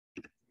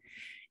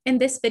In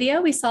this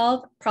video, we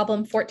solve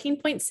problem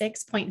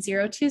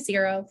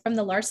 14.6.020 from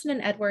the Larson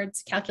and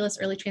Edwards Calculus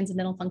Early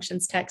Transcendental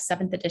Functions text,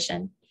 7th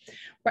edition.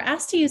 We're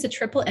asked to use a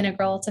triple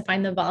integral to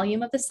find the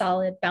volume of the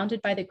solid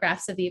bounded by the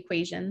graphs of the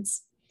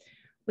equations.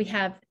 We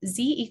have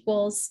z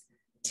equals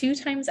 2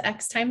 times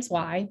x times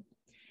y,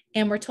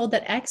 and we're told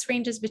that x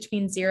ranges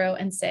between 0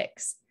 and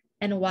 6,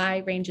 and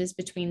y ranges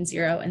between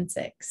 0 and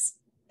 6.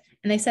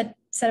 And they said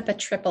set up a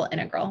triple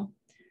integral.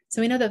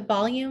 So we know the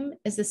volume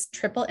is this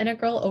triple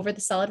integral over the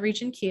solid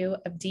region Q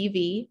of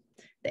dv.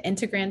 The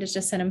integrand is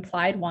just an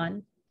implied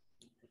 1.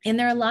 And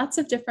there are lots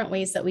of different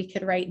ways that we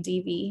could write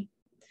dv.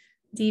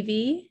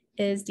 dv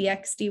is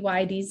dx, dy,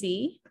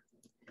 dz.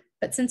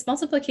 But since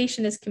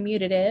multiplication is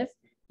commutative,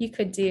 you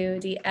could do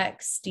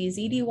dx,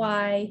 dz,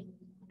 dy,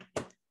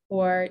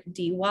 or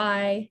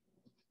dy,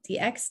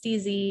 dx,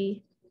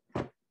 dz,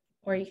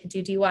 or you could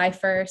do dy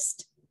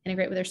first,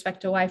 integrate with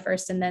respect to y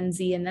first, and then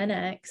z and then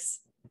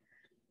x.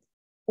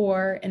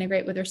 Or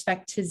integrate with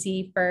respect to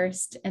z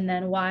first and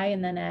then y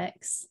and then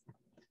x,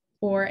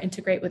 or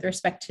integrate with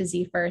respect to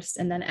z first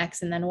and then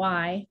x and then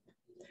y.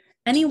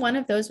 Any one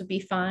of those would be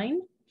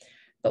fine,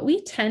 but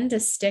we tend to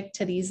stick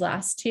to these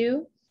last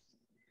two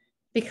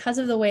because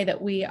of the way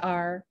that we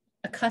are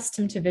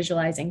accustomed to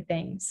visualizing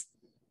things.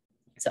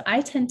 So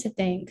I tend to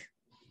think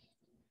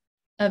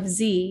of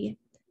z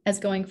as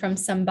going from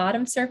some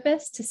bottom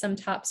surface to some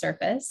top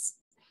surface.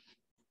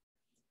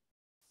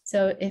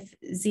 So if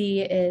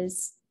z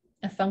is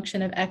a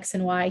function of x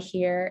and y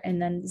here,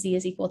 and then z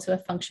is equal to a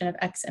function of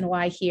x and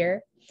y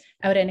here,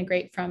 I would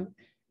integrate from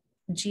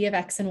g of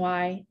x and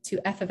y to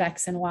f of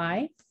x and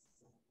y,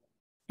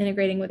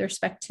 integrating with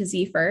respect to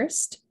z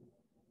first.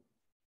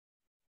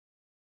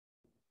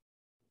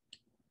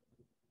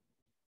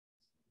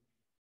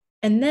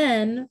 And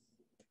then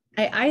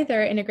I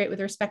either integrate with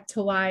respect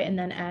to y and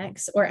then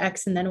x, or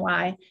x and then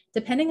y,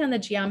 depending on the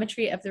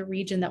geometry of the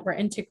region that we're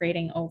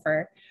integrating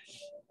over.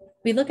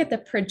 We look at the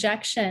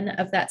projection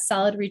of that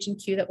solid region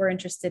Q that we're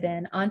interested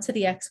in onto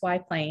the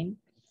XY plane,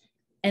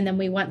 and then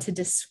we want to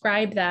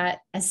describe that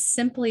as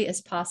simply as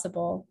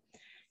possible.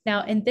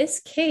 Now, in this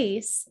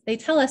case, they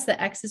tell us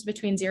that x is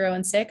between 0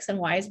 and 6 and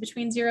y is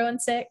between 0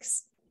 and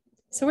 6.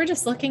 So we're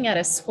just looking at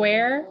a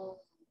square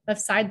of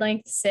side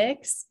length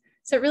 6.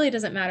 So it really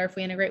doesn't matter if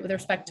we integrate with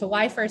respect to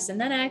y first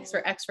and then x,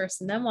 or x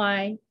first and then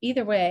y.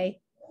 Either way,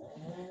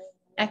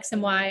 x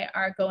and y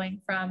are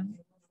going from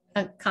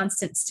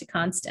constants to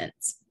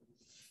constants.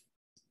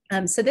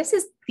 So this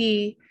is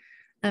the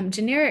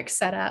generic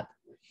setup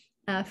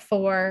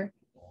for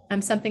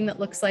something that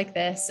looks like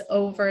this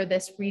over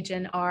this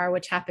region R,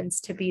 which happens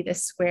to be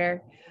this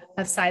square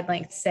of side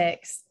length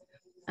 6.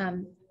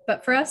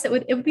 But for us, it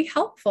would be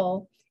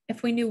helpful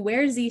if we knew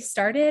where z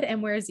started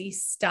and where z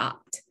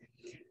stopped.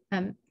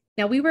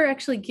 Now, we were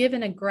actually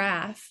given a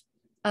graph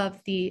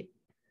of the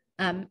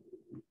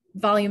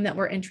volume that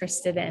we're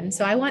interested in.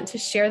 So I want to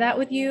share that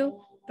with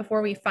you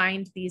before we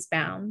find these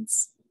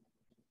bounds.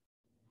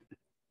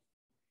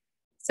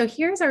 So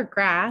here's our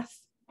graph.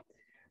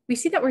 We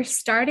see that we're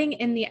starting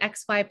in the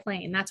XY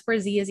plane. That's where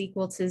z is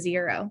equal to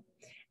 0.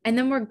 And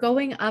then we're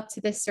going up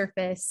to this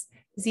surface,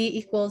 z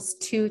equals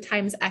 2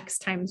 times x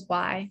times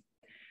y.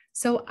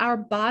 So our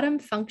bottom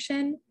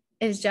function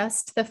is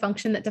just the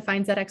function that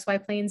defines that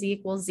XY plane, z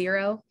equals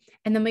 0.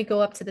 And then we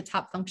go up to the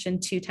top function,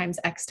 2 times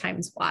x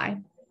times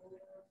y.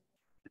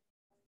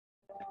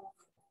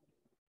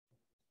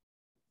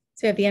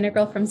 So we have the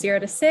integral from 0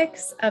 to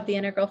 6, of the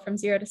integral from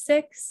 0 to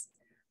 6,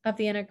 of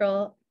the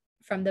integral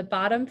from the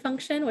bottom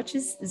function, which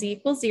is z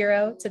equals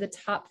 0, to the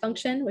top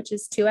function, which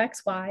is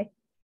 2xy.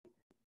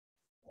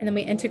 And then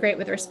we integrate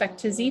with respect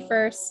to z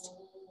first,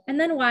 and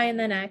then y and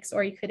then x,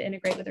 or you could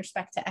integrate with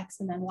respect to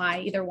x and then y.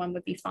 Either one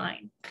would be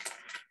fine.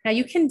 Now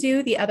you can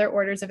do the other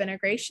orders of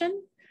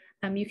integration.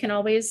 You can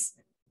always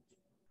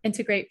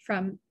integrate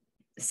from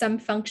some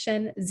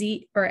function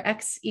z or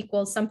x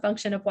equals some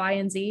function of y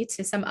and z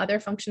to some other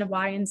function of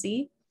y and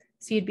z.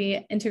 So you'd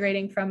be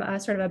integrating from a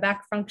sort of a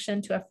back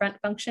function to a front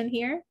function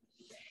here.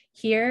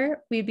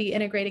 Here, we'd be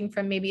integrating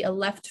from maybe a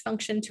left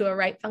function to a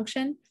right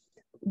function,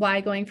 y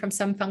going from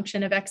some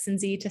function of x and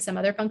z to some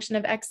other function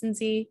of x and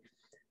z.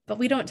 But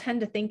we don't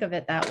tend to think of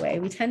it that way.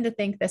 We tend to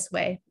think this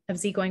way, of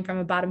z going from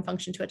a bottom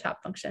function to a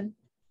top function.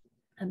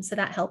 So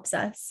that helps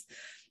us.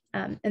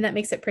 And that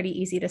makes it pretty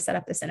easy to set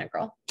up this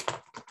integral.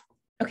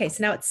 Okay,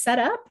 so now it's set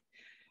up.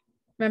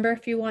 Remember,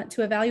 if you want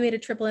to evaluate a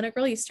triple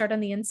integral, you start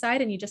on the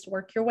inside and you just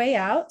work your way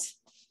out.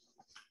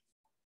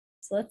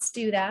 So let's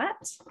do that.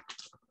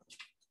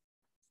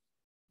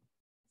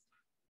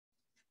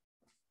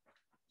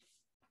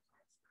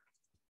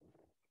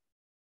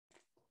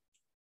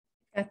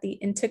 Got the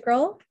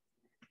integral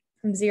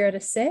from 0 to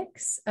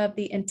 6, of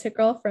the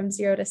integral from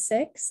 0 to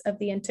 6, of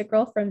the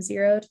integral from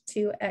 0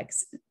 to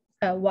x,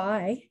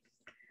 y,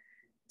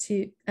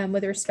 to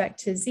with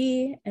respect to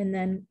z, and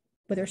then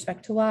with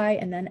respect to y,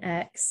 and then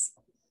x.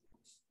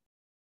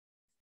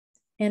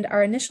 And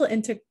our initial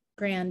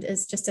integrand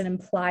is just an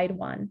implied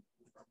 1.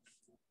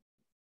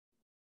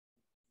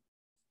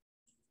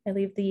 I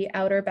leave the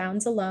outer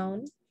bounds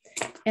alone.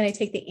 and I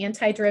take the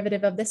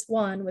antiderivative of this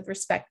 1 with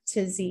respect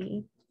to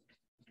z.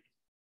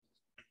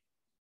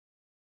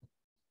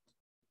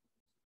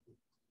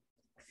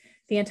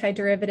 The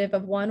antiderivative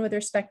of 1 with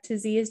respect to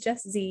z is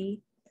just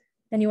z.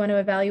 Then you want to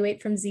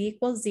evaluate from z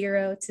equals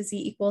 0 to z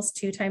equals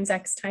 2 times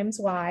x times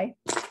y.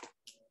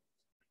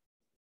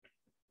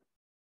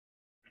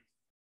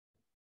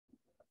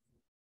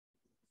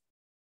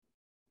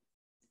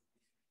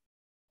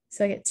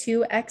 So I get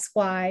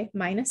 2xy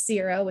minus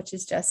 0, which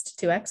is just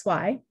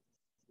 2xy.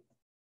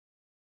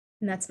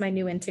 And that's my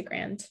new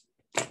integrand.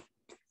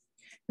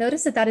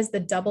 Notice that that is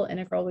the double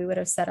integral we would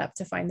have set up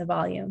to find the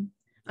volume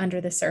under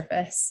the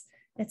surface.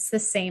 It's the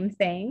same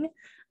thing.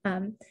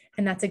 And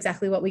that's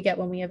exactly what we get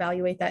when we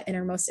evaluate that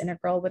innermost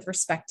integral with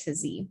respect to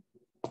z.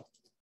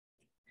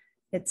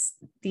 It's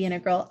the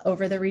integral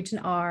over the region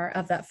R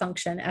of that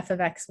function f of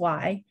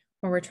xy,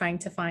 where we're trying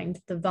to find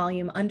the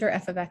volume under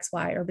f of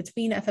xy or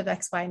between f of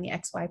xy and the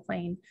xy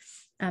plane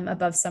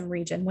above some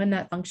region when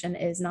that function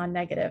is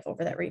non-negative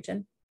over that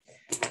region.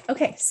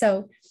 Okay,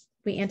 so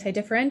we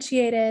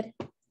anti-differentiated,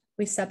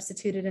 we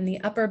substituted in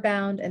the upper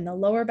bound and the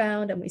lower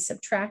bound, and we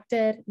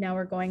subtracted. Now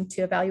we're going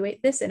to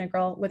evaluate this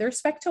integral with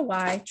respect to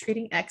y,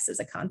 treating x as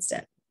a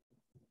constant.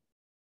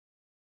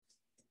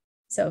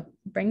 So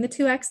bring the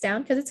 2x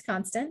down because it's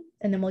constant,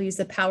 and then we'll use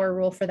the power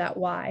rule for that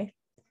y.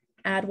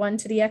 Add 1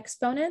 to the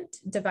exponent,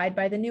 divide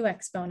by the new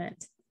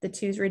exponent. The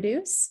 2's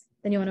reduce.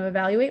 Then you want to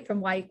evaluate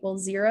from y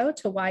equals 0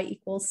 to y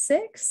equals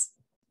 6.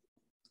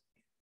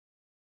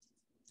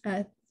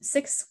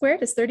 6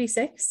 squared is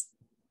 36.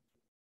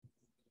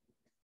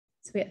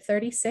 So we get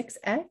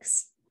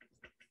 36x.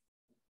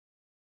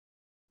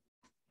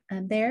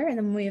 And there, and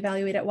then when we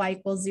evaluate at y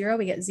equals 0,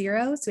 we get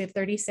 0. So we have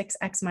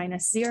 36x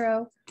minus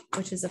 0,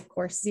 which is of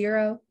course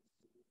 0.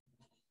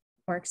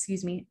 Or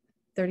excuse me,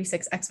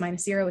 36x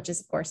minus 0, which is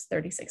of course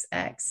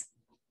 36x.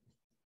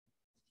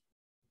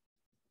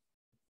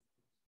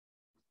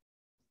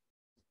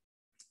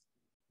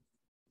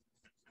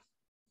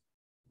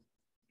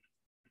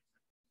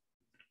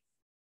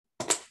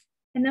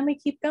 And then we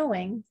keep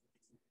going.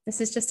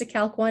 This is just a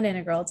Calc 1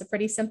 integral. It's a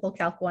pretty simple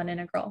Calc 1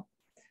 integral.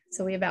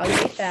 So we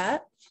evaluate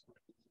that.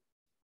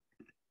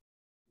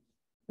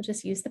 We'll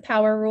just use the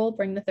power rule,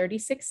 bring the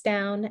 36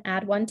 down,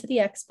 add 1 to the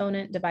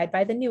exponent, divide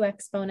by the new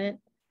exponent.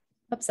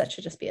 Oops, that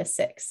should just be a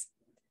 6.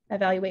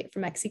 Evaluate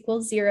from x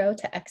equals 0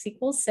 to x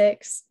equals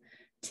 6.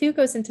 2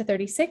 goes into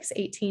 36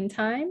 18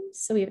 times.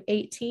 So we have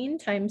 18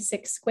 times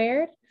 6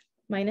 squared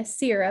minus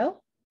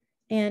 0.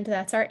 And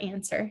that's our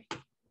answer.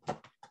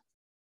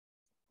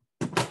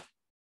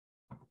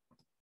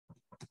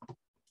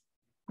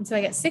 And so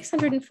I get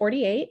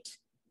 648.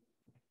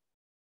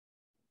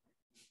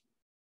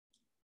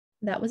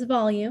 That was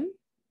volume.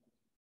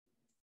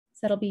 So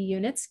that'll be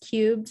units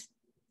cubed.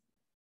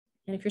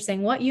 And if you're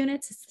saying what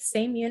units, it's the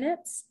same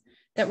units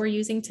that we're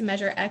using to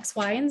measure x,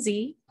 y, and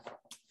z.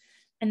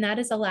 And that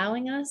is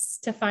allowing us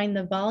to find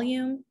the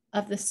volume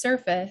of the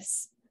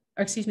surface,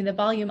 or excuse me, the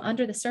volume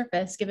under the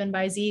surface given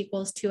by z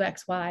equals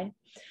 2xy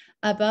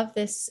above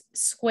this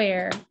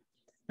square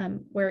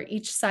where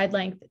each side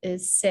length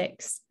is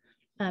 6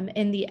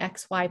 in the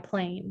xy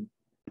plane.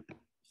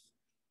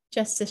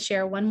 Just to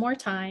share one more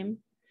time,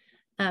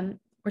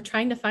 we're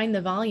trying to find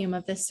the volume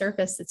of this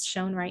surface that's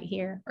shown right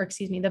here, or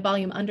excuse me, the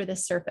volume under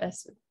this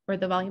surface, or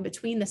the volume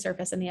between the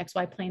surface and the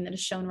xy plane that is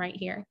shown right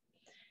here.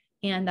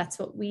 And that's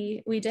what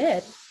we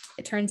did.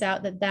 It turns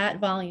out that that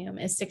volume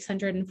is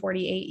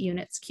 648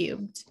 units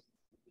cubed.